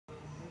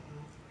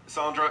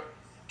Sandra,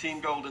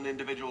 team gold and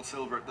individual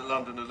silver at the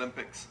London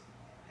Olympics,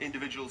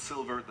 individual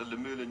silver at the Le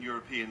Moulin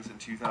Europeans in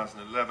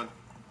 2011,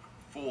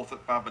 fourth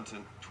at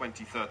Badminton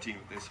 2013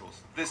 with this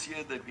horse. This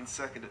year they've been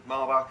second at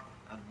Marbach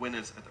and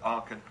winners at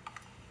Aachen.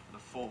 A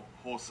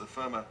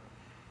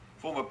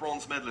former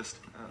bronze medalist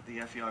at the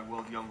FEI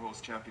World Young Horse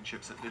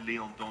Championships at the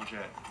Lion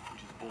d'Angers,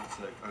 which is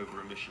also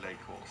over a Michelet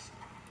course.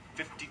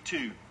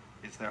 52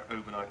 is their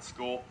overnight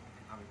score,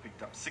 having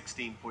picked up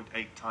 16.8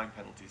 time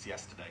penalties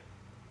yesterday.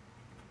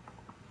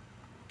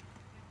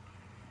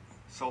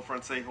 Sol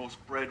Francais horse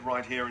bred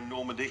right here in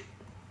Normandy,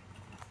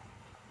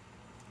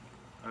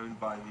 owned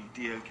by the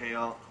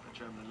DOKR, the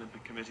German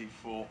Olympic Committee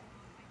for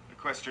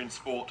Equestrian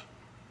Sport.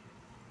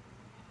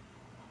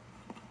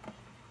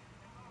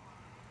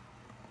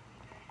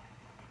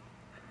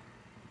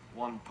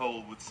 One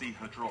pole would see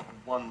her drop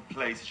one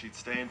place. She'd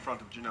stay in front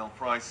of Janelle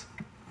Price.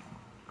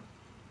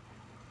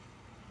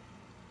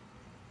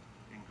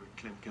 Ingrid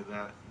Klimke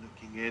there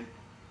looking in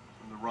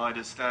from the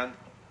rider's stand.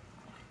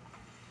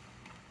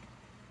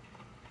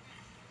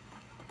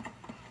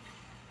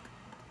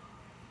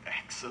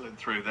 Excellent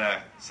through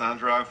there.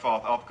 Sandra,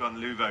 Auffarth, Opgun,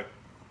 Louvo.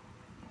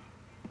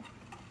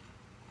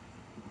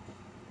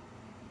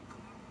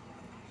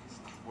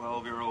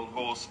 12-year-old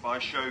horse by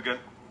Shogun,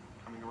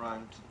 coming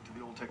around to the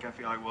Alltech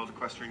FEI World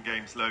Equestrian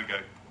Games logo.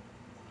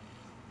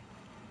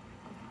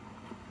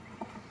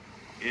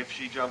 If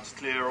she jumps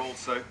clear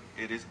also,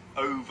 it is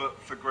over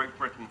for Great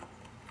Britain.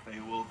 They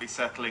will be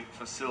settling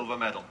for silver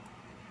medal.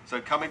 So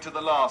coming to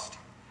the last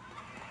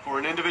for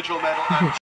an individual medal and